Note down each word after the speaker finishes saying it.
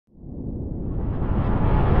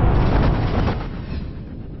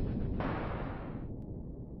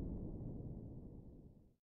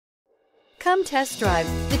Come test drive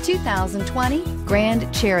the 2020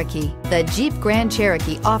 Grand Cherokee. The Jeep Grand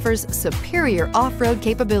Cherokee offers superior off-road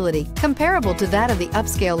capability comparable to that of the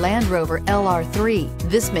upscale Land Rover LR3.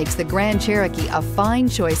 This makes the Grand Cherokee a fine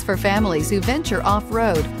choice for families who venture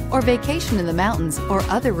off-road or vacation in the mountains or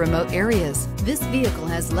other remote areas. This vehicle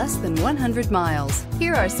has less than 100 miles.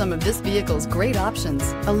 Here are some of this vehicle's great options: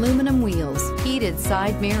 aluminum wheels, heated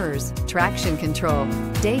side mirrors, traction control,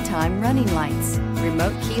 daytime running lights,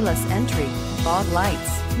 remote keyless entry, fog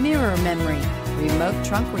lights, mirror memory, remote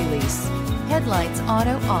trunk release, headlights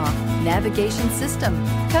auto off, navigation system.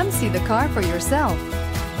 Come see the car for yourself.